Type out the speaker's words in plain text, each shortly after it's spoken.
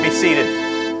seated.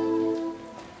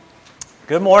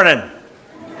 Good morning.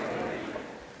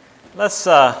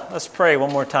 Let's pray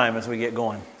one more time as we get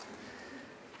going.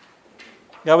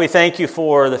 God, we thank you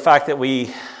for the fact that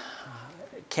we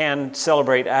can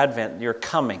celebrate Advent, your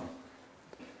coming.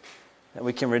 That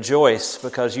we can rejoice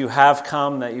because you have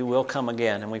come, that you will come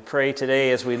again. And we pray today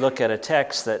as we look at a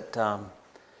text that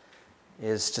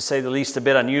is, to say the least, a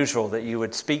bit unusual, that you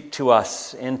would speak to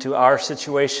us into our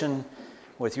situation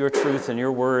with your truth and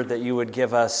your word, that you would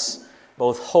give us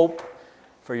both hope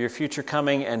for your future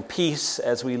coming and peace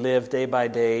as we live day by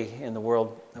day in the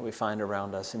world that we find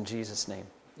around us. In Jesus' name,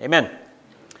 amen.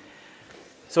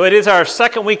 So it is our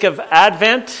second week of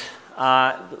Advent.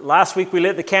 Last week we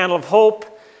lit the candle of hope,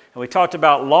 and we talked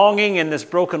about longing in this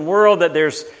broken world, that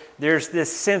there's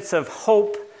this sense of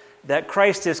hope that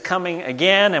Christ is coming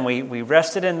again, and we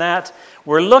rested in that.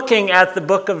 We're looking at the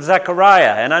book of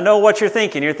Zechariah, and I know what you're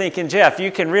thinking. You're thinking, Jeff,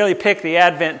 you can really pick the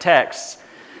Advent texts.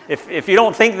 If you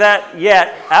don't think that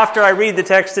yet, after I read the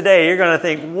text today, you're going to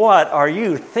think, what are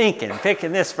you thinking,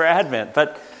 picking this for Advent?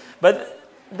 But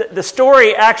the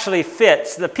story actually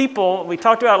fits. The people we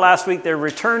talked about last week, they're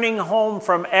returning home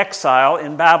from exile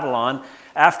in Babylon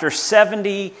after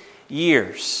 70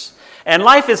 years. And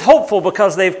life is hopeful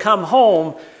because they've come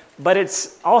home, but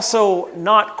it's also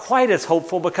not quite as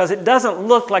hopeful because it doesn't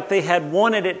look like they had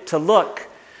wanted it to look.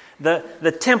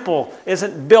 The temple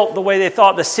isn't built the way they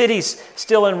thought. The city's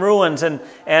still in ruins. And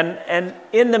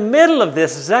in the middle of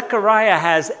this, Zechariah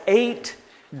has 8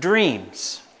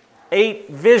 dreams, 8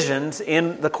 visions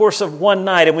in the course of one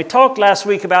night. And we talked last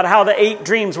week about how the 8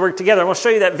 dreams work together. And we'll show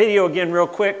you that video again real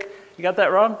quick. You got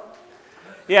that, Rob?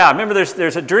 Yeah, remember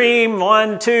there's a dream,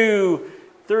 1, 2,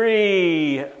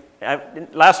 3.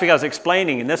 Last week I was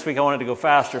explaining, and this week I wanted to go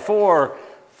faster. 4,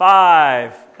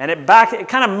 5, and it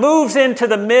kind of moves into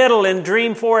the middle in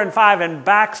dream 4 and 5 and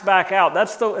backs back out.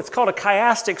 It's called a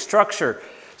chiastic structure.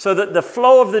 So that the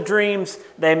flow of the dreams,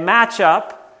 they match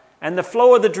up, and the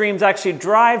flow of the dreams actually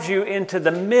drives you into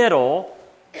the middle.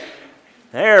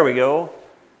 There we go.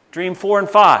 Dream 4 and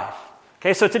 5.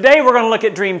 Okay, so today we're going to look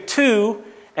at dream 2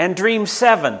 and dream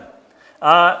 7,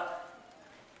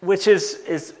 which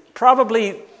is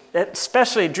probably,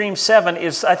 especially dream 7,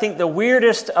 is, I think, the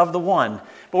weirdest of the one.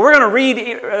 But we're going to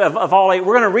read, of all 8,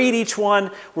 we're going to read each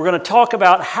one. We're going to talk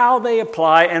about how they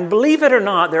apply. And believe it or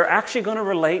not, they're actually going to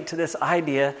relate to this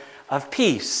idea of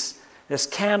peace, this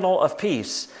candle of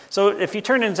peace. So if you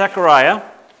turn in Zechariah,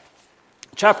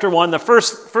 chapter 1, the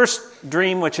first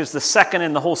dream, which is the second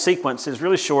in the whole sequence, is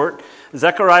really short.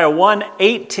 Zechariah 1,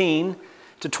 18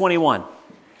 to 21.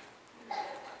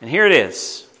 And here it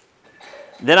is.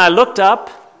 Then I looked up,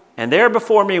 and there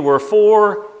before me were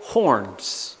 4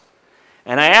 horns.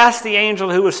 And I asked the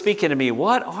angel who was speaking to me,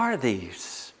 what are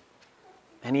these?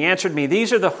 And he answered me,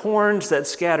 these are the horns that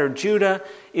scattered Judah,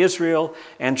 Israel,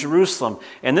 and Jerusalem.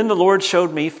 And then the Lord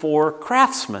showed me 4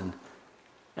 craftsmen.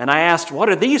 And I asked, what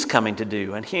are these coming to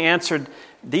do? And he answered,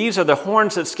 these are the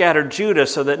horns that scattered Judah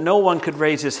so that no one could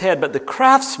raise his head. But the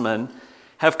craftsmen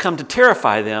have come to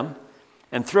terrify them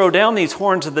and throw down these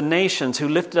horns of the nations who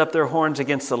lifted up their horns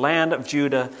against the land of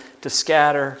Judah to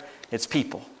scatter its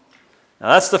people.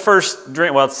 Now that's the first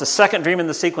dream. Well, it's the second dream in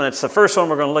the sequence. It's the first one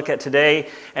we're going to look at today.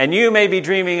 And you may be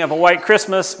dreaming of a white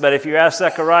Christmas, but if you asked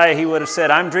Zechariah, he would have said,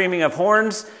 I'm dreaming of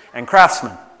horns and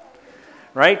craftsmen.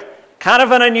 Right? Kind of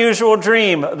an unusual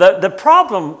dream. The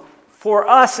problem for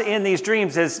us in these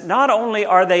dreams is not only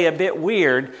are they a bit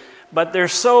weird, but they're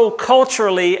so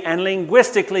culturally and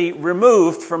linguistically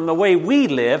removed from the way we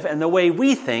live and the way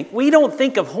we think. We don't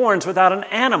think of horns without an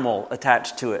animal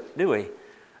attached to it, do we?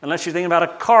 Unless you're thinking about a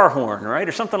car horn, right?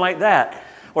 Or something like that.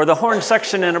 Or the horn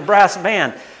section in a brass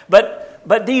band. But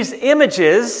these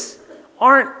images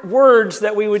aren't words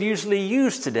that we would usually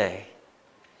use today.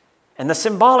 And the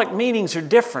symbolic meanings are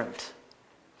different.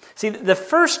 See, the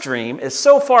first dream is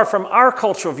so far from our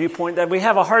cultural viewpoint that we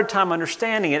have a hard time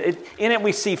understanding it. In it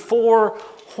we see 4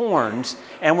 horns,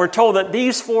 and we're told that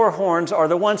these 4 horns are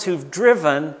the ones who've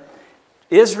driven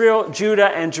Israel, Judah,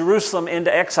 and Jerusalem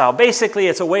into exile. Basically,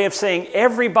 it's a way of saying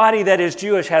everybody that is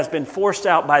Jewish has been forced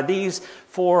out by these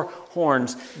 4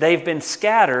 horns. They've been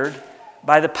scattered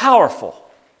by the powerful.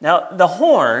 Now, the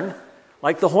horn,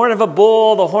 like the horn of a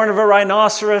bull, the horn of a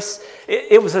rhinoceros,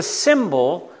 it was a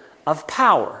symbol of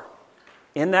power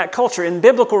in that culture. In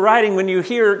biblical writing, when you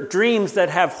hear dreams that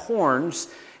have horns,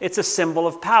 it's a symbol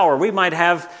of power. We might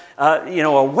have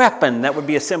a weapon that would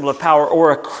be a symbol of power,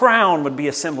 or a crown would be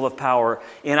a symbol of power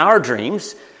in our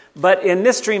dreams. But in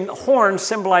this dream, horns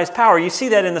symbolize power. You see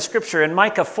that in the scripture in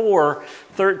Micah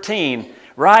 4:13.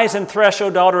 Rise and thresh, O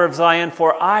daughter of Zion,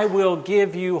 for I will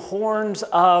give you horns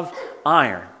of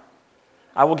iron.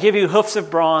 I will give you hoofs of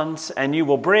bronze, and you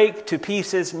will break to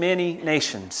pieces many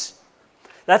nations.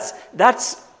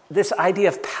 That's this idea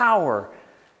of power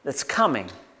that's coming.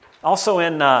 Also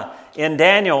in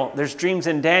Daniel, there's dreams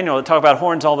in Daniel that talk about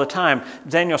horns all the time.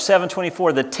 Daniel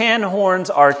 7:24, the 10 horns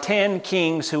are 10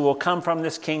 kings who will come from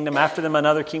this kingdom. After them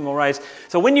another king will rise.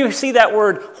 So when you see that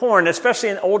word horn, especially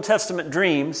in Old Testament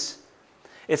dreams,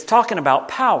 it's talking about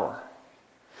power.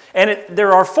 And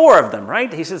there are 4 of them,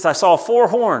 right? He says, I saw 4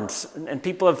 horns. And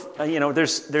people have,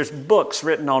 there's books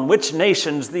written on which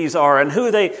nations these are and who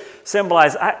they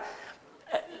symbolize.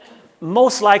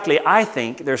 Most likely, I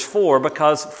think there's 4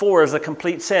 because 4 is a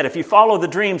complete set. If you follow the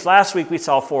dreams, last week we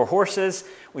saw 4 horses,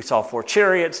 we saw 4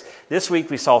 chariots. This week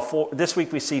we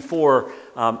see 4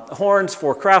 horns,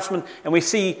 4 craftsmen, and we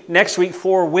see next week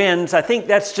 4 winds. I think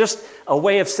that's just a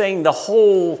way of saying the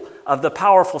whole of the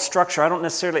powerful structure. I don't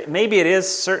necessarily, maybe it is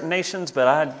certain nations, but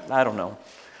I don't know.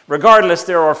 Regardless,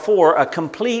 there are 4, a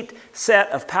complete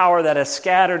set of power that has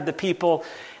scattered the people.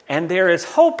 And there is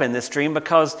hope in this dream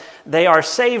because they are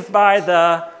saved by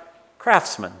the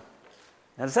craftsmen.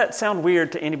 Now, does that sound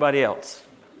weird to anybody else?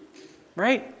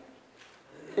 Right?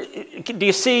 Do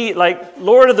you see, like,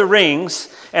 Lord of the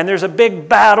Rings, and there's a big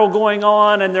battle going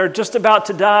on, and they're just about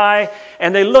to die,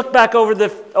 and they look back over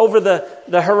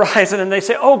the horizon, and they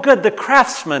say, oh, good, the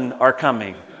craftsmen are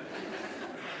coming.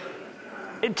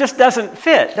 It just doesn't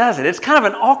fit, does it? It's kind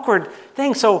of an awkward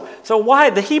thing. So why?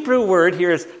 The Hebrew word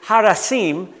here is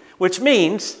harasim, which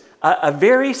means a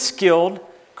very skilled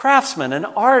craftsman, an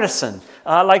artisan,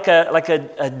 like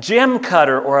a gem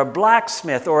cutter or a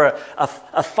blacksmith or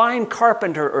a fine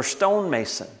carpenter or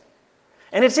stonemason.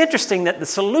 And it's interesting that the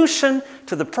solution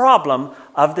to the problem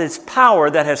of this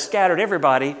power that has scattered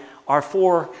everybody are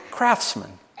 4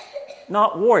 craftsmen,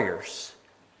 not warriors.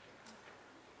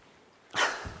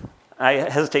 I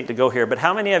hesitate to go here, but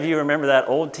how many of you remember that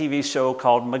old TV show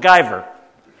called MacGyver?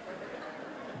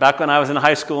 Back when I was in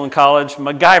high school and college,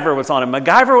 MacGyver was on it.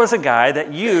 MacGyver was a guy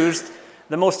that used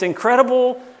the most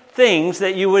incredible things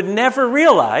that you would never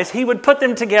realize. He would put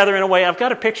them together in a way. I've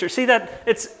got a picture. See that?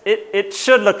 It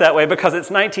should look that way because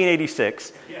it's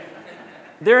 1986.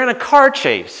 They're in a car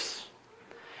chase.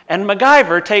 And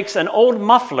MacGyver takes an old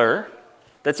muffler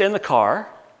that's in the car,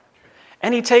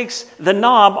 and he takes the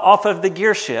knob off of the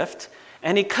gear shift,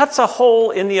 and he cuts a hole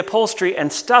in the upholstery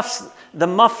and stuffs the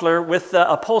muffler with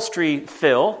the upholstery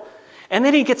fill. And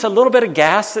then he gets a little bit of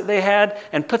gas that they had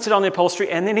and puts it on the upholstery.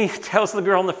 And then he tells the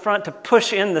girl in the front to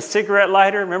push in the cigarette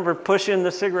lighter. Remember, push in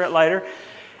the cigarette lighter.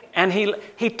 And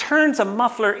he turns a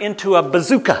muffler into a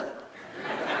bazooka.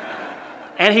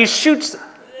 And he shoots.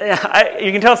 You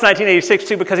can tell it's 1986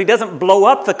 too because he doesn't blow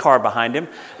up the car behind him.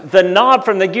 The knob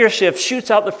from the gear shift shoots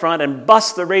out the front and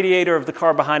busts the radiator of the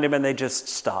car behind him, and they just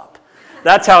stop.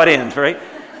 That's how it ends, right?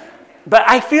 But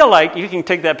I feel like you can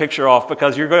take that picture off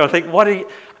because you're going to think,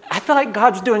 I feel like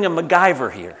God's doing a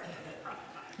MacGyver here.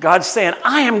 God's saying,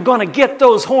 I am going to get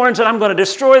those horns and I'm going to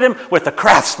destroy them with the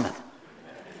craftsmen.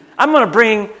 I'm going to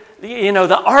bring,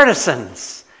 the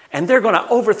artisans, and they're going to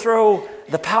overthrow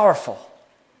the powerful.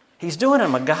 He's doing a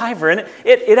MacGyver, and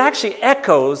it actually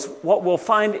echoes what we'll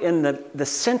find in the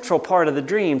central part of the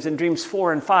dreams, in dreams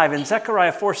 4 and 5. In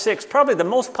Zechariah 4:6, probably the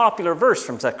most popular verse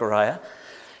from Zechariah,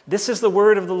 this is the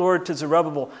word of the Lord to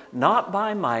Zerubbabel, not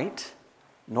by might,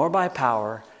 nor by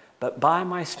power, but by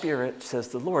my Spirit, says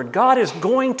the Lord. God is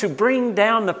going to bring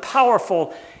down the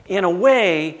powerful in a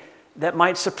way that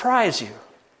might surprise you.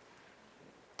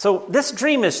 So this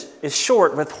dream is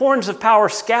short, with horns of power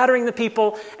scattering the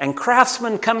people and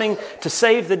craftsmen coming to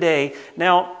save the day.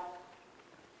 Now,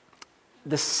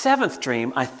 the 7th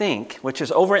dream, I think, which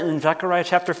is over in Zechariah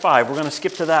chapter 5, we're going to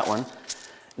skip to that one.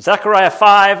 Zechariah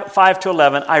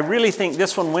 5:5-11. I really think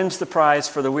this one wins the prize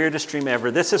for the weirdest dream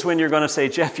ever. This is when you're going to say,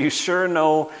 Jeff, you sure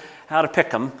know how to pick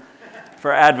them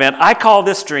for Advent. I call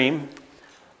this dream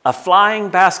a flying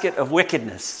basket of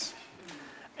wickedness.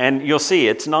 And you'll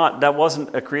see, that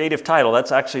wasn't a creative title.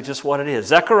 That's actually just what it is.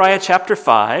 Zechariah chapter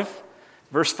 5,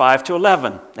 verse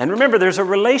 5-11. And remember, there's a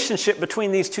relationship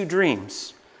between these two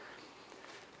dreams.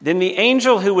 Then the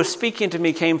angel who was speaking to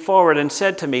me came forward and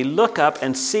said to me, look up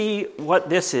and see what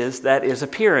this is that is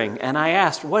appearing. And I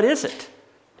asked, what is it?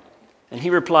 And he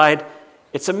replied,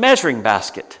 it's a measuring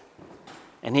basket.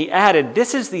 And he added,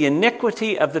 this is the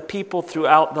iniquity of the people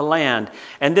throughout the land.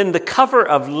 And then the cover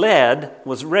of lead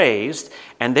was raised,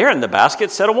 and there in the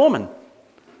basket sat a woman.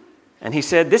 And he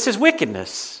said, this is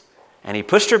wickedness. And he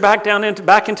pushed her back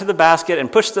into the basket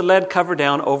and pushed the lead cover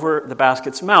down over the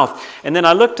basket's mouth. And then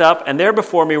I looked up, and there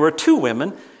before me were 2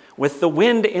 women with the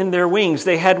wind in their wings.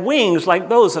 They had wings like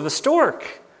those of a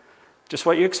stork. Just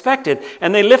what you expected.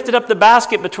 And they lifted up the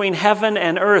basket between heaven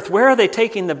and earth. Where are they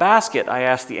taking the basket? I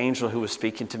asked the angel who was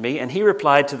speaking to me. And he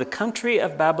replied, to the country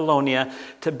of Babylonia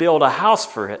to build a house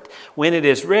for it. When it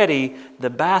is ready, the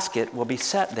basket will be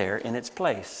set there in its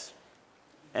place.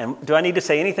 And do I need to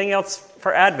say anything else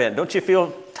for Advent? Don't you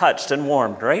feel touched and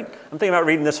warmed, right? I'm thinking about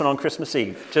reading this one on Christmas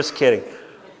Eve. Just kidding.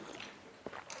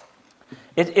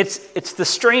 It's the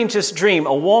strangest dream.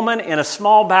 A woman in a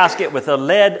small basket with a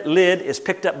lead lid is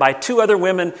picked up by two other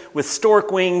women with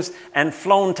stork wings and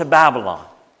flown to Babylon.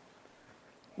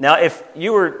 Now, if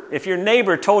your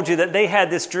neighbor told you that they had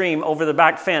this dream over the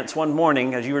back fence one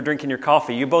morning as you were drinking your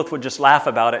coffee, you both would just laugh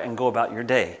about it and go about your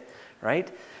day, right?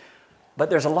 But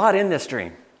there's a lot in this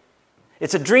dream.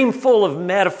 It's a dream full of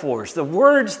metaphors. The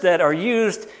words that are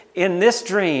used in this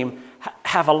dream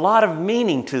have a lot of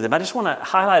meaning to them. I just want to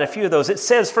highlight a few of those. It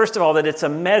says, first of all, that it's a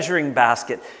measuring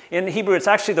basket. In Hebrew, it's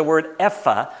actually the word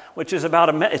ephah, which is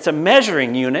it's a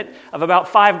measuring unit of about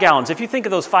 5 gallons. If you think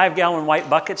of those 5-gallon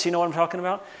white buckets, you know what I'm talking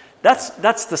about?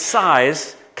 That's the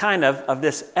size, kind of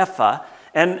this ephah.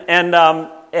 And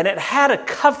it had a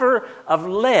cover of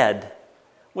lead,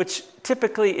 which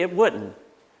typically it wouldn't.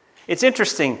 It's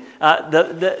interesting.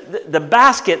 The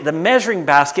basket, the measuring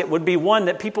basket, would be one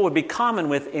that people would be common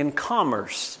with in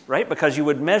commerce, right? Because you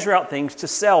would measure out things to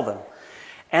sell them.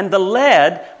 And the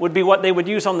lead would be what they would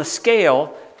use on the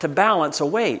scale to balance a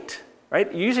weight,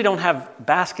 right? You usually don't have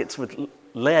baskets with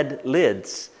lead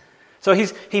lids. So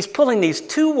he's pulling these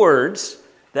two words,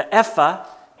 the ephah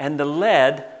and the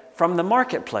lead, from the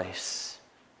marketplace.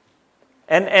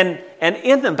 And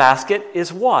in the basket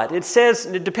is what? It says,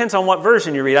 it depends on what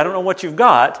version you read. I don't know what you've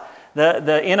got.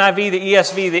 The NIV, the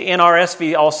ESV, the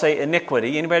NRSV all say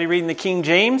iniquity. Anybody reading the King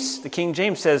James? The King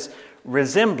James says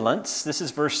resemblance. This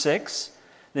is verse 6.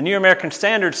 The New American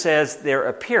Standard says their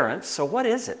appearance. So what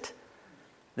is it?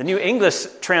 The New English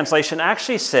translation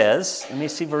actually says, let me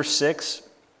see verse 6.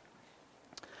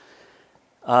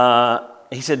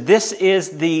 He said, this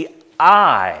is the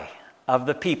eye of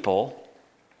the people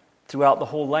throughout the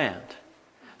whole land.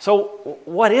 So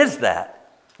what is that?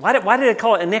 Why did it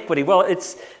call it iniquity? Well,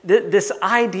 it's this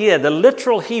idea, the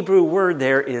literal Hebrew word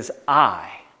there is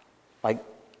eye, like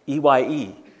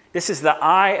E-Y-E. This is the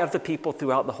eye of the people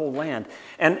throughout the whole land.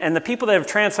 And the people that have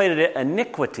translated it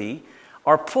iniquity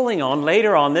are pulling on,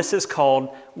 later on, this is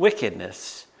called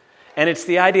wickedness. And it's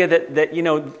the idea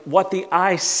that what the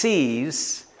eye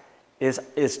sees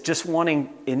is just wanting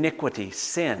iniquity,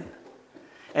 sin.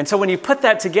 And so when you put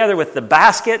that together with the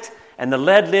basket and the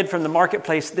lead lid from the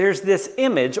marketplace, there's this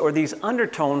image or these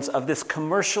undertones of this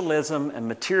commercialism and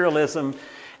materialism.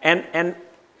 And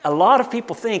a lot of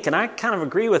people think, and I kind of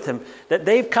agree with him, that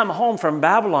they've come home from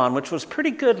Babylon, which was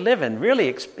pretty good living,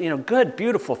 really, good,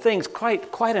 beautiful things,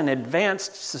 quite an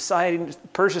advanced society.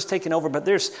 Persia's taken over, but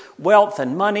there's wealth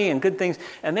and money and good things.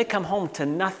 And they come home to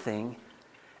nothing,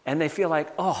 and they feel like,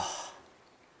 oh.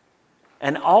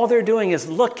 And all they're doing is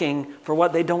looking for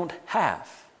what they don't have.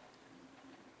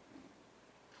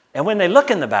 And when they look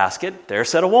in the basket, there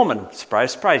sat a woman.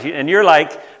 Surprise, surprise. And you're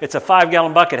like, it's a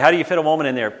 5-gallon bucket. How do you fit a woman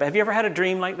in there? Have you ever had a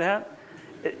dream like that?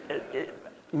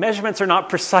 Measurements are not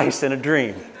precise in a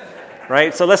dream,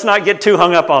 right? So let's not get too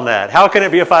hung up on that. How can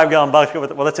it be a 5-gallon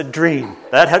bucket? Well, it's a dream.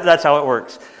 That's how it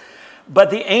works.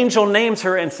 But the angel names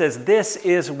her and says, this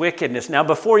is wickedness. Now,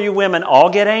 before you women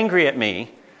all get angry at me,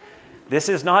 this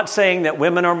is not saying that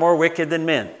women are more wicked than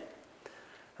men,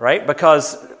 right?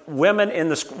 Because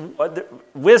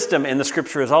wisdom in the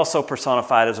Scripture is also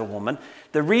personified as a woman.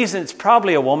 The reason it's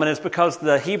probably a woman is because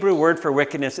the Hebrew word for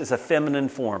wickedness is a feminine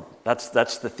form. That's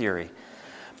the theory.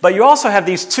 But you also have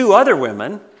these two other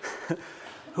women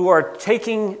who are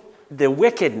taking the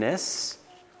wickedness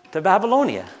to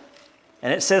Babylonia.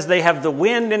 And it says they have the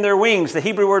wind in their wings. The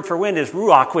Hebrew word for wind is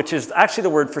ruach, which is actually the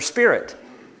word for spirit.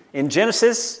 In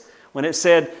Genesis, when it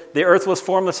said the earth was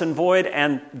formless and void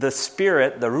and the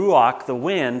spirit, the ruach, the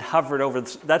wind, hovered over,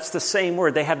 that's the same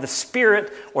word. They have the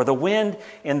spirit or the wind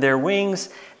in their wings,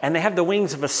 and they have the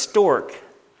wings of a stork.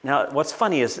 Now, what's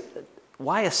funny is,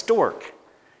 why a stork?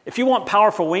 If you want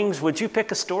powerful wings, would you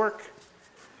pick a stork?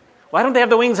 Why don't they have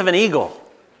the wings of an eagle?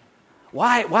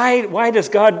 Why does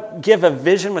God give a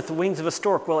vision with the wings of a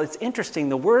stork? Well, it's interesting.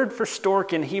 The word for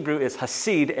stork in Hebrew is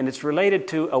hasid, and it's related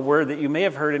to a word that you may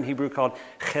have heard in Hebrew called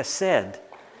chesed,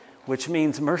 which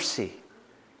means mercy,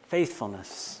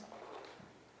 faithfulness.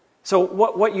 So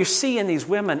what you see in these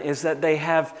women is that they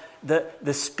have,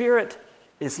 the Spirit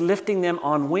is lifting them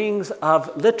on wings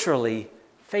of literally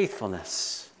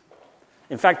faithfulness.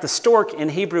 In fact, the stork in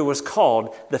Hebrew was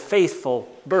called the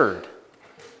faithful bird.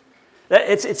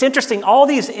 It's interesting, all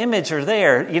these images are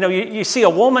there. You see a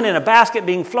woman in a basket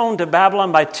being flown to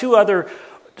Babylon by two other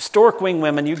stork-winged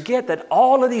women. You get that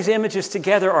all of these images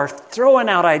together are throwing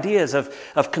out ideas of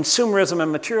consumerism and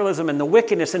materialism and the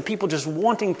wickedness and people just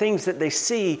wanting things that they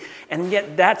see, and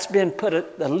yet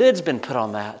the lid's been put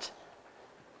on that.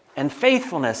 And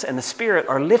faithfulness and the Spirit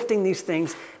are lifting these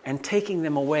things and taking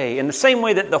them away. In the same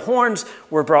way that the horns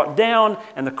were brought down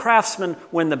and the craftsmen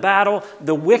win the battle,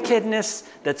 the wickedness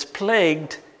that's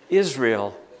plagued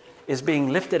Israel is being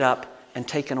lifted up and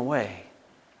taken away.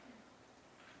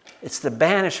 It's the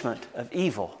banishment of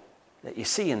evil that you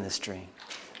see in this dream.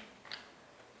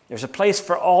 There's a place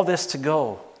for all this to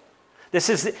go. He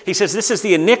says, this is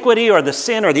the iniquity or the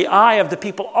sin or the eye of the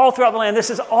people all throughout the land. This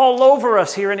is all over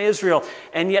us here in Israel.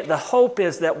 And yet the hope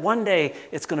is that one day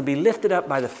it's going to be lifted up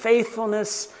by the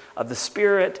faithfulness of the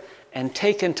Spirit and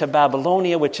taken to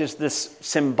Babylonia, which is this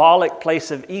symbolic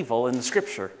place of evil in the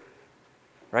Scripture.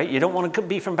 Right? You don't want to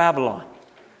be from Babylon.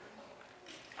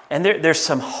 And there's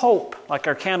some hope, like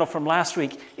our candle from last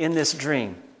week, in this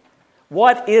dream.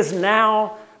 What is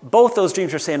now, both those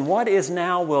dreams are saying, what is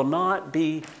now will not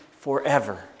be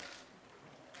forever.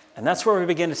 And that's where we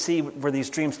begin to see where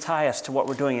these dreams tie us to what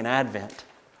we're doing in Advent.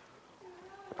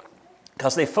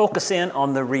 Because they focus in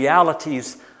on the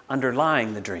realities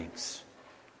underlying the dreams.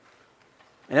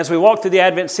 And as we walk through the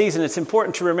Advent season, it's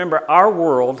important to remember our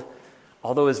world,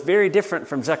 although it's very different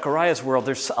from Zechariah's world,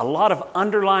 there's a lot of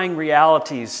underlying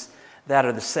realities that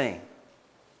are the same.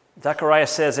 Zechariah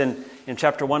says in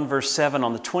chapter 1, verse 7,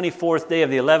 on the 24th day of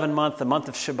the 11th month, the month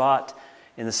of Shabbat,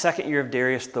 in the second year of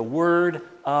Darius, the word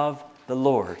of the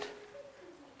Lord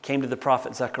came to the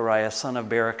prophet Zechariah, son of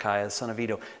Berechiah, son of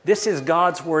Iddo. This is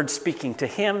God's word speaking to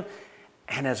him,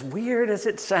 and as weird as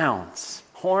it sounds,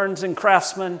 horns and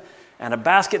craftsmen and a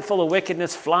basket full of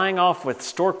wickedness flying off with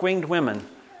stork-winged women,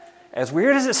 as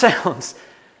weird as it sounds,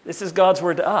 this is God's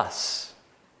word to us.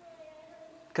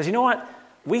 Because you know what?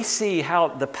 We see how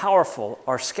the powerful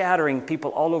are scattering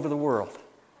people all over the world.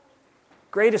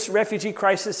 Greatest refugee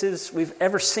crises we've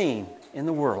ever seen in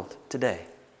the world today.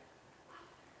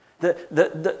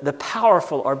 The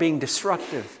powerful are being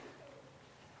destructive.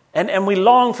 And we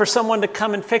long for someone to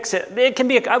come and fix it. It can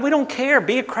be, we don't care,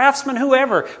 be a craftsman,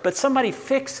 whoever, but somebody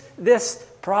fix this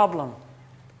problem.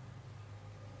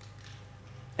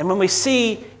 And when we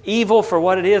see evil for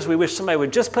what it is, we wish somebody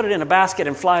would just put it in a basket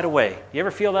and fly it away. You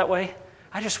ever feel that way?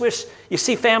 I just wish, you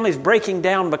see families breaking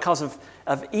down because of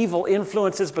evil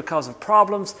influences, because of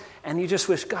problems, and you just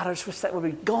wish, God, I just wish that would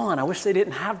be gone. I wish they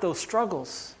didn't have those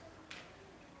struggles.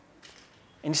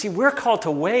 And you see, we're called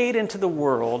to wade into the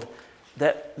world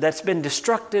that's been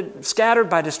scattered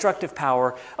by destructive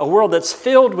power, a world that's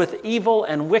filled with evil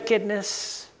and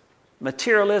wickedness,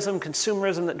 materialism,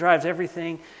 consumerism that drives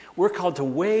everything. We're called to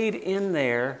wade in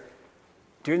there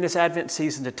during this Advent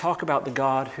season to talk about the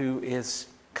God who is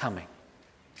coming.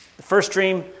 The first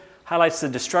dream highlights the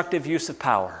destructive use of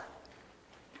power.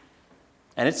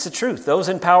 And it's the truth. Those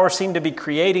in power seem to be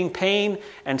creating pain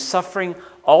and suffering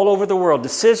all over the world.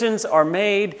 Decisions are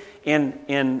made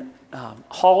in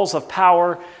halls of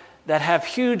power that have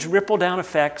huge ripple-down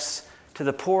effects to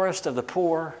the poorest of the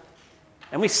poor.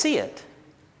 And we see it.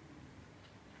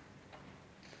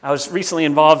 I was recently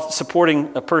involved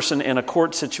supporting a person in a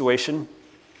court situation.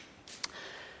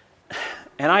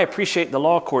 And I appreciate the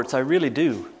law courts, I really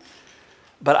do.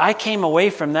 But I came away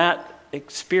from that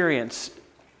experience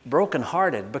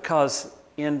brokenhearted because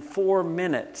in 4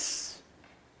 minutes,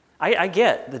 I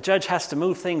get the judge has to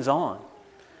move things on.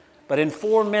 But in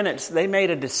 4 minutes, they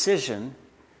made a decision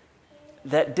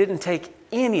that didn't take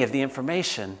any of the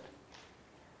information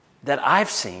that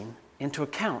I've seen into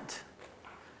account.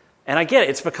 And I get it,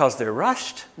 it's because they're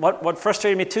rushed. What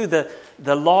frustrated me too,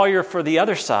 the lawyer for the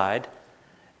other side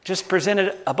just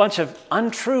presented a bunch of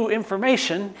untrue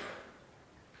information.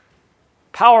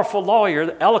 Powerful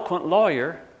lawyer, eloquent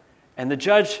lawyer, and the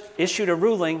judge issued a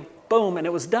ruling, boom, and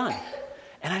it was done.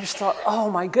 And I just thought, oh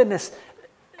my goodness,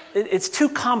 it's too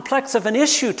complex of an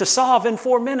issue to solve in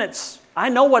 4 minutes. I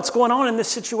know what's going on in this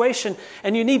situation,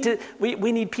 and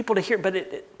we need people to hear,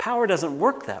 but power doesn't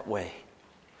work that way.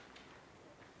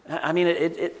 I mean,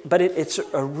 it's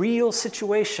a real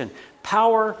situation.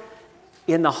 Power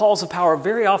in the halls of power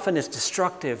very often is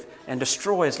destructive and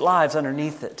destroys lives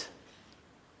underneath it.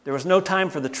 There was no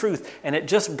time for the truth, and it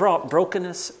just brought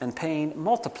brokenness and pain,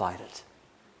 multiplied it.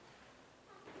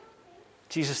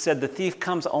 Jesus said the thief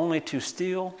comes only to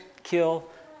steal, kill,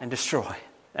 and destroy.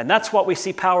 And that's what we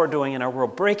see power doing in our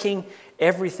world, breaking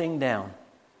everything down.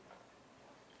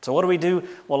 So what do?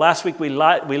 Well, last week we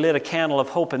lit a candle of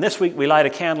hope, and this week we light a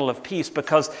candle of peace,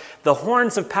 because the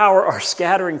horns of power are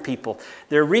scattering people.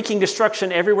 They're wreaking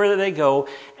destruction everywhere that they go,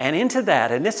 and into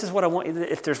that, and this is what I want you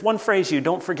to, if there's one phrase you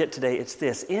don't forget today, it's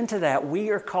this: into that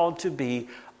we are called to be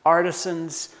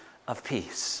artisans of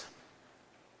peace.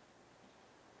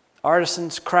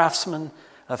 Artisans, craftsmen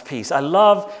of peace. I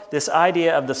love this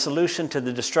idea of the solution to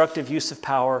the destructive use of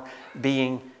power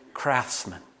being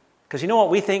craftsmen. Because you know what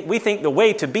we think? We think the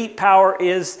way to beat power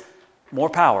is more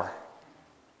power.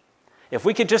 If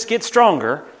we could just get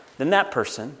stronger than that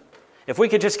person, if we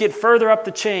could just get further up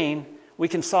the chain, we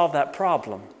can solve that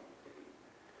problem.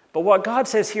 But what God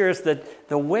says here is that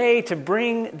the way to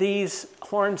bring these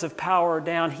horns of power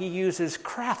down, He uses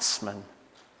craftsmen.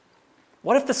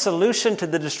 What if the solution to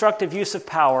the destructive use of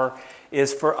power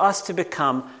is for us to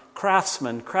become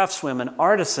craftsmen, craftswomen,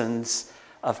 artisans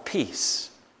of peace?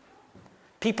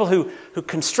 People who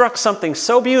construct something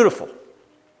so beautiful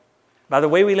by the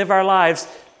way we live our lives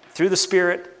through the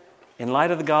Spirit in light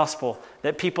of the gospel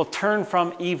that people turn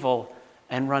from evil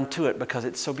and run to it because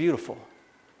it's so beautiful,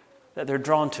 that they're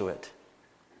drawn to it.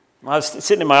 I was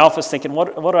sitting in my office thinking,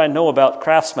 what do I know about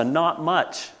craftsmen? Not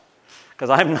much, because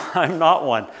I'm not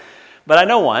one. But I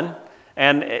know one,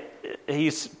 and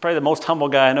he's probably the most humble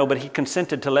guy I know, but he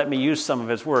consented to let me use some of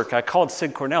his work. I called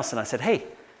Sig Cornelson. I said, "Hey,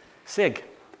 Sig,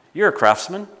 you're a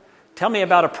craftsman. Tell me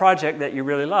about a project that you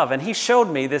really love." And he showed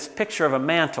me this picture of a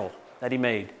mantle that he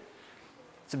made.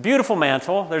 It's a beautiful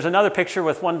mantle. There's another picture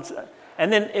with one.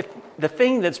 And then if the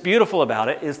thing that's beautiful about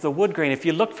it is the wood grain. If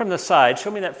you look from the side,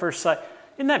 show me that first side.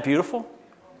 Isn't that beautiful?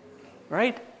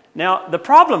 Right? Now, the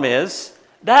problem is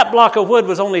that block of wood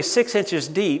was only 6 inches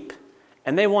deep,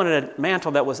 and they wanted a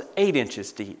mantle that was 8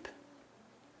 inches deep.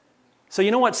 So you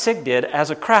know what Sig did as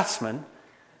a craftsman?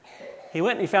 He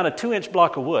went and he found a 2-inch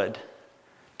block of wood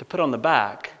to put on the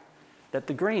back that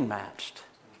the grain matched.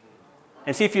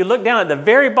 And see, if you look down at the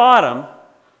very bottom,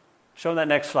 show that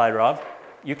next slide, Rob,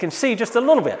 you can see just a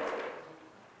little bit.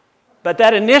 But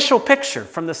that initial picture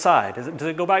from the side, does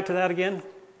it go back to that again?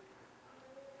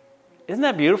 Isn't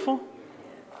that beautiful?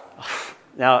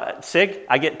 Now, Sig,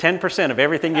 I get 10% of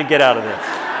everything you get out of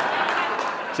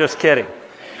this. Just kidding.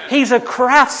 He's a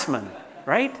craftsman,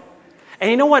 right? And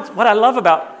you know what I love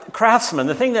about craftsmen?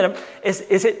 The thing that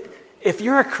if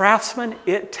you're a craftsman,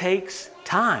 it takes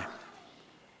time.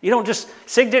 You don't just,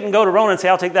 Sig didn't go to Rona and say,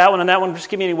 "I'll take that one and that one, just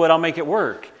give me any wood, I'll make it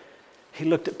work." He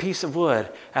looked at piece of wood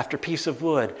after piece of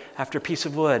wood after piece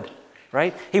of wood,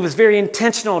 right? He was very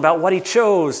intentional about what he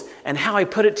chose and how he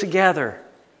put it together.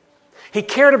 He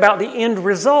cared about the end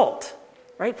result,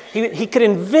 right? He could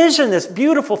envision this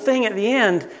beautiful thing at the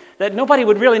end that nobody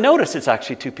would really notice it's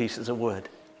actually 2 pieces of wood.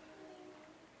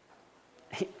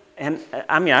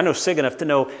 I know Sig enough to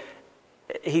know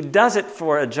he does it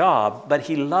for a job, but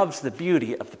he loves the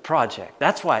beauty of the project.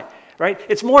 That's why, right?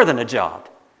 It's more than a job.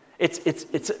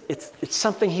 It's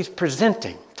something he's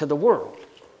presenting to the world.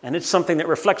 And it's something that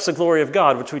reflects the glory of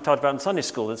God, which we talked about in Sunday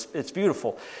school. It's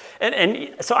beautiful.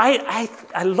 And so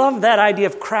I love that idea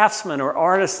of craftsman or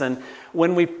artisan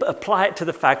when we apply it to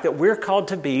the fact that we're called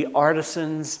to be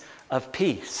artisans of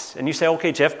peace. And you say,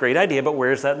 "Okay, Jeff, great idea, but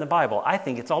where is that in the Bible?" I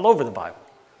think it's all over the Bible.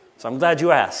 So I'm glad you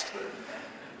asked.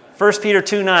 1 Peter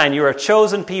 2:9, "You are a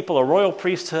chosen people, a royal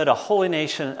priesthood, a holy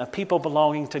nation, a people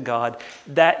belonging to God,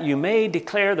 that you may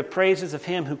declare the praises of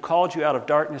Him who called you out of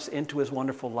darkness into His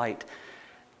wonderful light."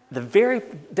 The very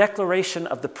declaration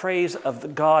of the praise of the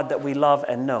God that we love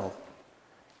and know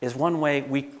is one way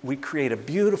we create a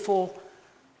beautiful,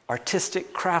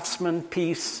 artistic craftsman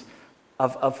piece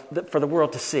for the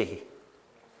world to see.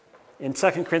 In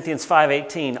 2 Corinthians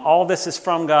 5:18, "All this is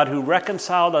from God who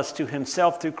reconciled us to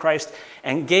Himself through Christ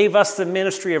and gave us the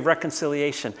ministry of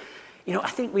reconciliation." You know, I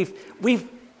think we've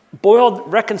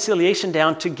boiled reconciliation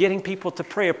down to getting people to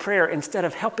pray a prayer instead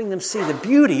of helping them see the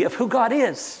beauty of who God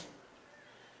is.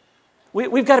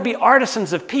 We've got to be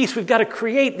artisans of peace. We've got to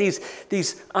create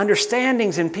these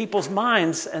understandings in people's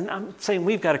minds. And I'm saying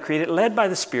we've got to create it, led by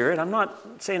the Spirit. I'm not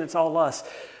saying it's all us.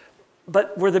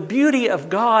 But where the beauty of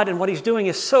God and what He's doing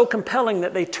is so compelling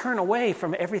that they turn away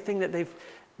from everything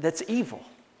that's evil.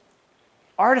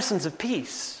 Artisans of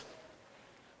peace.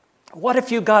 What if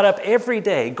you got up every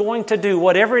day going to do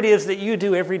whatever it is that you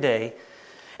do every day,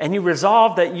 and you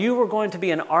resolved that you were going to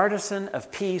be an artisan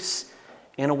of peace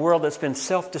in a world that's been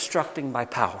self-destructing by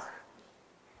power?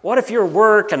 What if your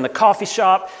work and the coffee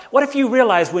shop, what if you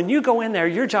realize when you go in there,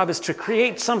 your job is to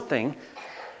create something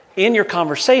in your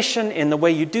conversation, in the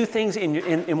way you do things,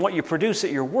 in what you produce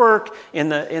at your work, in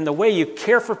the way you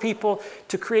care for people,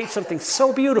 to create something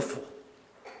so beautiful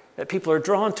that people are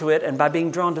drawn to it, and by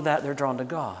being drawn to that, they're drawn to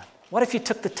God. What if you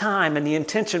took the time and the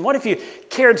intention? What if you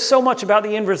cared so much about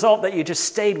the end result that you just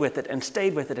stayed with it and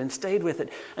stayed with it and stayed with it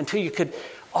until you could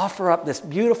offer up this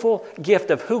beautiful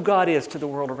gift of who God is to the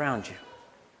world around you?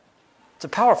 It's a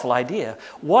powerful idea.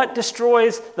 What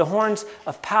destroys the horns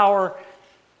of power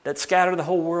that scatter the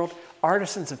whole world?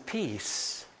 Artisans of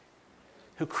peace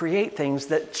who create things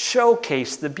that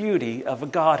showcase the beauty of a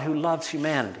God who loves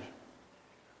humanity.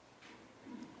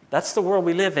 That's the world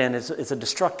we live in, is a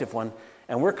destructive one.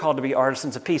 And we're called to be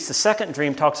artisans of peace. The second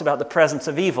dream talks about the presence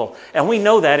of evil. And we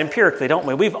know that empirically, don't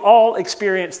we? We've all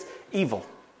experienced evil.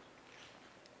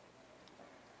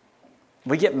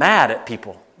 We get mad at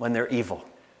people when they're evil.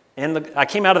 And I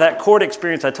came out of that court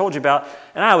experience I told you about,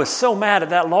 and I was so mad at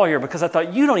that lawyer because I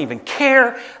thought, you don't even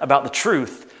care about the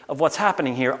truth of what's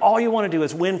happening here. All you want to do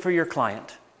is win for your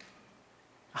client.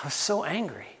 I was so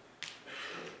angry.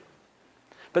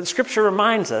 But the Scripture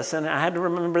reminds us, and I had to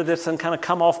remember this and kind of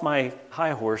come off my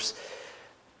high horse,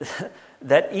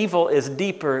 that evil is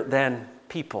deeper than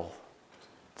people.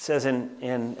 It says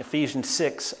in Ephesians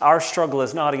 6, our struggle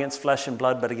is not against flesh and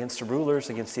blood, but against the rulers,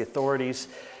 against the authorities,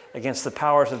 against the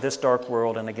powers of this dark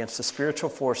world, and against the spiritual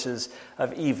forces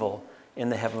of evil in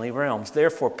the heavenly realms.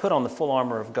 Therefore, put on the full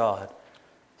armor of God,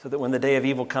 so that when the day of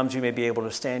evil comes, you may be able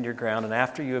to stand your ground, and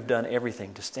after you have done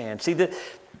everything, to stand. See,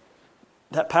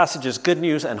 that passage is good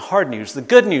news and hard news. The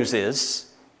good news is,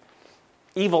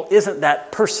 evil isn't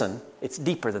that person, it's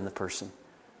deeper than the person.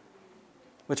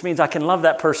 Which means I can love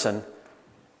that person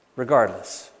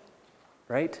regardless,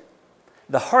 right?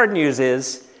 The hard news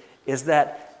is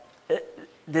that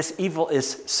this evil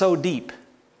is so deep.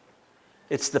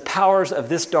 It's the powers of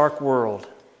this dark world,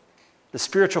 the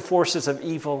spiritual forces of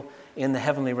evil in the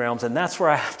heavenly realms. And that's where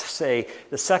I have to say,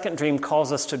 the second dream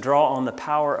calls us to draw on the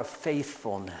power of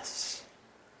faithfulness.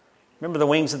 Remember the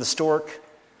wings of the stork?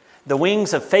 The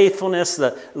wings of faithfulness,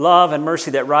 the love and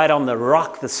mercy that ride on the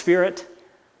rock, the Spirit.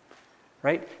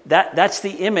 Right? That's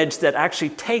the image that actually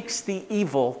takes the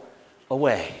evil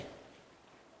away.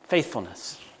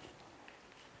 Faithfulness.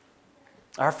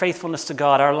 Our faithfulness to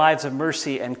God, our lives of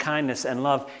mercy and kindness and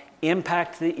love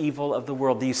impact the evil of the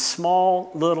world. These small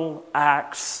little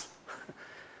acts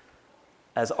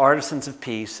as artisans of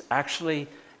peace actually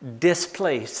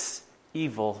displace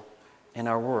evil in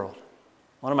our world.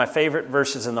 One of my favorite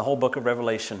verses in the whole book of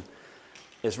Revelation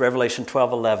is Revelation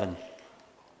 12:11.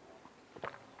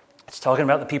 It's talking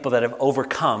about the people that have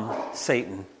overcome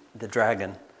Satan, the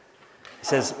dragon. It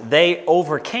says, they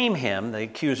overcame him, the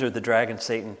accuser, the dragon,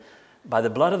 Satan, by the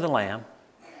blood of the Lamb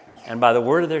and by the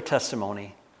word of their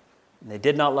testimony. And they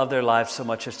did not love their lives so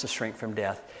much as to shrink from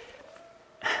death.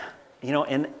 You know,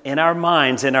 in our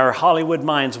minds, in our Hollywood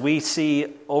minds, we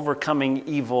see overcoming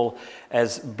evil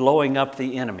as blowing up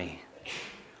the enemy.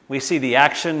 We see the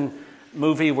action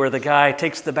movie where the guy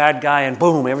takes the bad guy and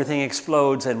boom, everything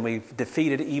explodes and we've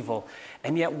defeated evil.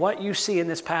 And yet what you see in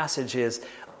this passage is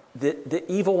the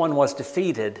evil one was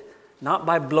defeated not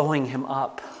by blowing him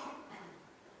up,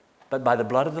 but by the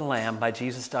blood of the Lamb, by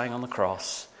Jesus dying on the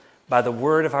cross, by the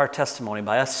word of our testimony,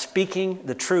 by us speaking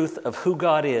the truth of who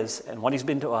God is and what He's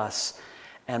been to us,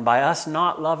 and by us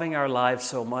not loving our lives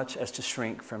so much as to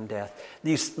shrink from death.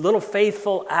 These little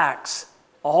faithful acts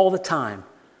all the time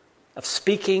of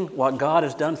speaking what God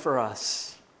has done for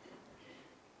us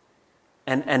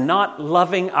and not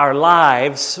loving our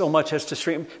lives so much as to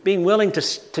shrink, being willing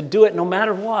to do it no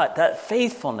matter what, that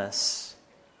faithfulness,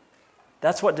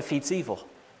 that's what defeats evil.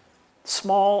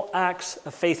 Small acts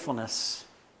of faithfulness.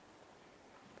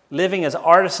 Living as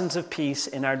artisans of peace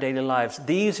in our daily lives.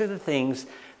 These are the things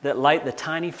that light the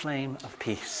tiny flame of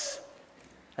peace.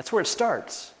 That's where it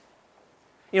starts.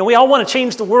 You know, we all want to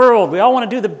change the world. We all want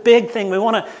to do the big thing. We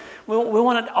want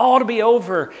it all to be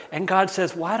over. And God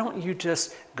says, why don't you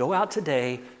just go out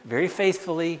today, very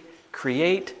faithfully,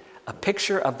 create a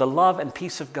picture of the love and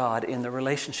peace of God in the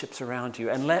relationships around you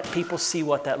and let people see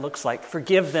what that looks like.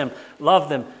 Forgive them, love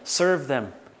them, serve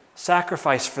them,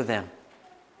 sacrifice for them.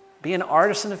 Be an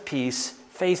artisan of peace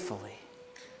faithfully.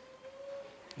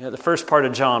 You know, the first part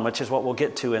of John, which is what we'll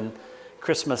get to in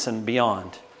Christmas and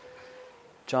beyond.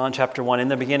 John chapter 1, in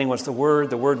the beginning was the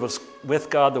Word was with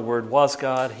God, the Word was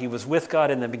God. He was with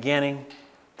God in the beginning.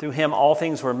 Through Him all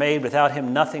things were made. Without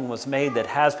Him nothing was made that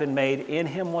has been made. In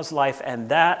Him was life, and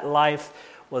that life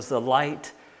was the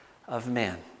light of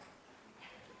men.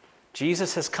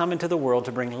 Jesus has come into the world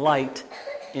to bring light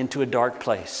into a dark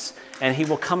place. And He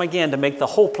will come again to make the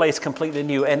whole place completely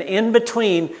new. And in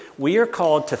between, we are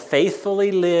called to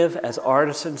faithfully live as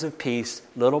artisans of peace,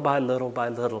 little by little by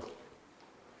little.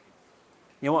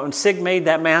 You know what, when Sig made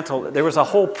that mantle, there was a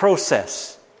whole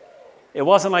process. It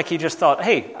wasn't like he just thought,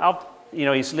 hey,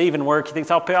 he's leaving work. He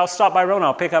thinks, I'll stop by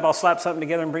Rona. I'll slap something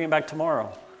together and bring it back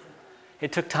tomorrow.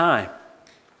 It took time,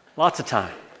 lots of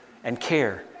time, and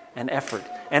care and effort.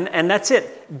 And that's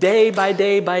it. Day by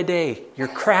day by day, you're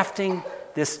crafting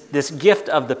this gift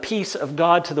of the peace of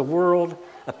God to the world,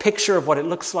 a picture of what it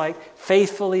looks like,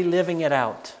 faithfully living it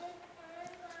out.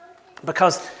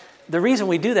 Because the reason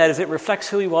we do that is it reflects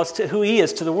who he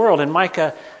is to the world. In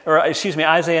Isaiah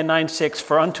 9:6,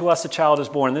 for unto us a child is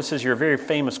born. This is your very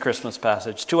famous Christmas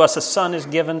passage. To us a son is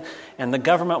given, and the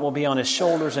government will be on his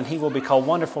shoulders, and he will be called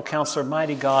Wonderful Counselor,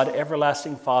 Mighty God,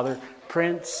 Everlasting Father,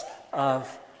 Prince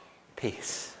of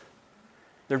Peace.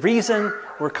 The reason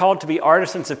we're called to be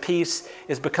artisans of peace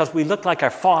is because we look like our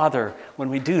Father when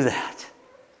we do that.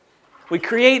 We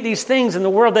create these things in the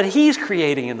world that He's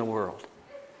creating in the world.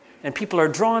 And people are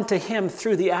drawn to Him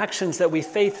through the actions that we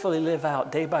faithfully live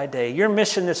out day by day. Your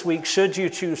mission this week, should you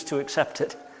choose to accept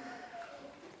it,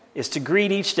 is to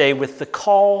greet each day with the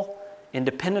call, in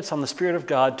dependence on the Spirit of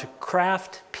God, to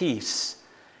craft peace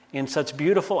in such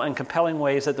beautiful and compelling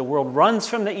ways that the world runs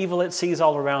from the evil it sees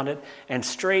all around it and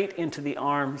straight into the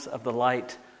arms of the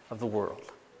light of the world,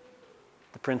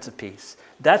 the Prince of Peace.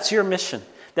 That's your mission.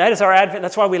 That is our Advent.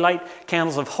 That's why we light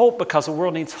candles of hope, because the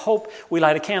world needs hope. We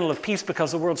light a candle of peace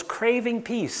because the world's craving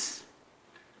peace.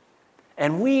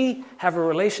 And we have a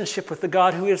relationship with the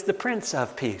God who is the Prince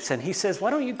of Peace. And He says, why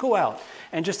don't you go out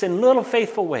and just in little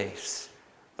faithful ways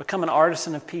become an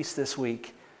artisan of peace this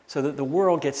week so that the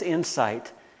world gets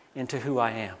insight into who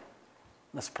I am.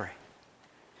 Let's pray.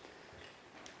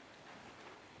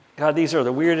 God, these are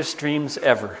the weirdest dreams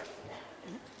ever.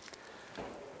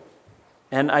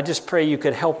 And I just pray you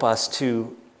could help us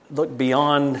to look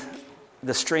beyond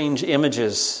the strange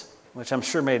images, which I'm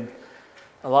sure made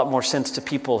a lot more sense to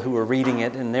people who were reading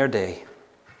it in their day.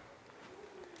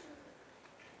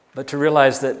 But to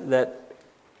realize that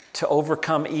to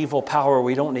overcome evil power,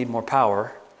 we don't need more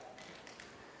power.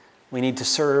 We need to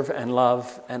serve and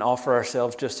love and offer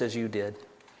ourselves just as you did.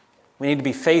 We need to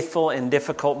be faithful in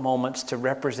difficult moments to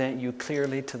represent you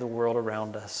clearly to the world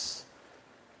around us.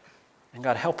 And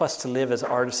God, help us to live as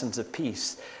artisans of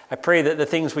peace. I pray that the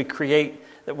things we create,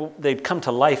 they'd come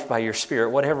to life by your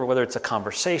Spirit, whether it's a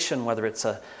conversation, whether it's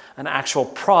an actual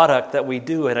product that we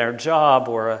do at our job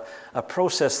or a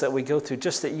process that we go through,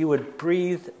 just that you would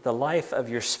breathe the life of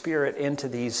your Spirit into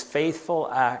these faithful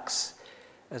acts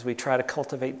as we try to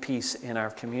cultivate peace in our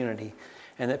community.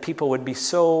 And that people would be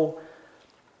so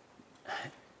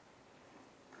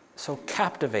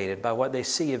captivated by what they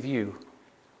see of you,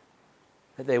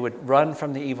 that they would run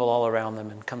from the evil all around them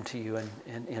and come to you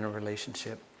in a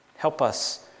relationship. Help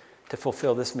us to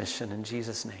fulfill this mission in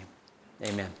Jesus' name.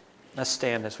 Amen. Let's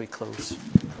stand as we close.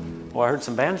 Oh, I heard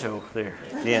some banjo there.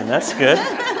 Yeah, that's good.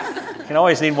 You can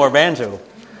always need more banjo.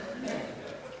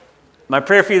 My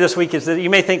prayer for you this week is that you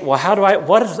may think, well,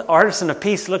 what does artisan of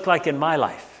peace look like in my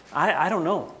life? I don't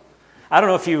know. I don't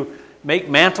know if you make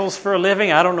mantles for a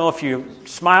living. I don't know if you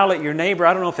smile at your neighbor.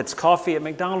 I don't know if it's coffee at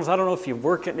McDonald's. I don't know if you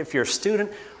work it, if you're a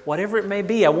student. Whatever it may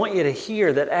be, I want you to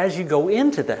hear that as you go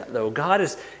into that, though, God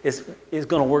is going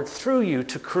to work through you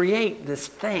to create this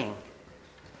thing.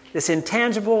 This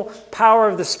intangible power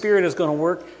of the Spirit is going to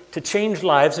work to change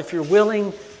lives if you're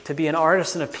willing to be an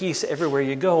artisan of peace everywhere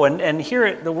you go. And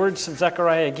hear the words of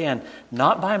Zechariah again.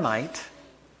 Not by might,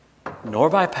 nor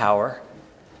by power,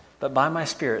 but by my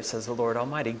Spirit, says the Lord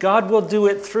Almighty. God will do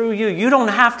it through you. You don't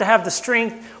have to have the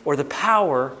strength or the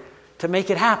power to make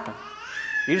it happen.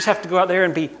 You just have to go out there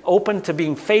and be open to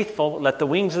being faithful. Let the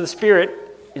wings of the Spirit,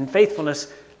 in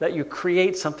faithfulness, let you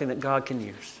create something that God can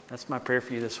use. That's my prayer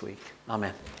for you this week.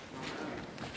 Amen.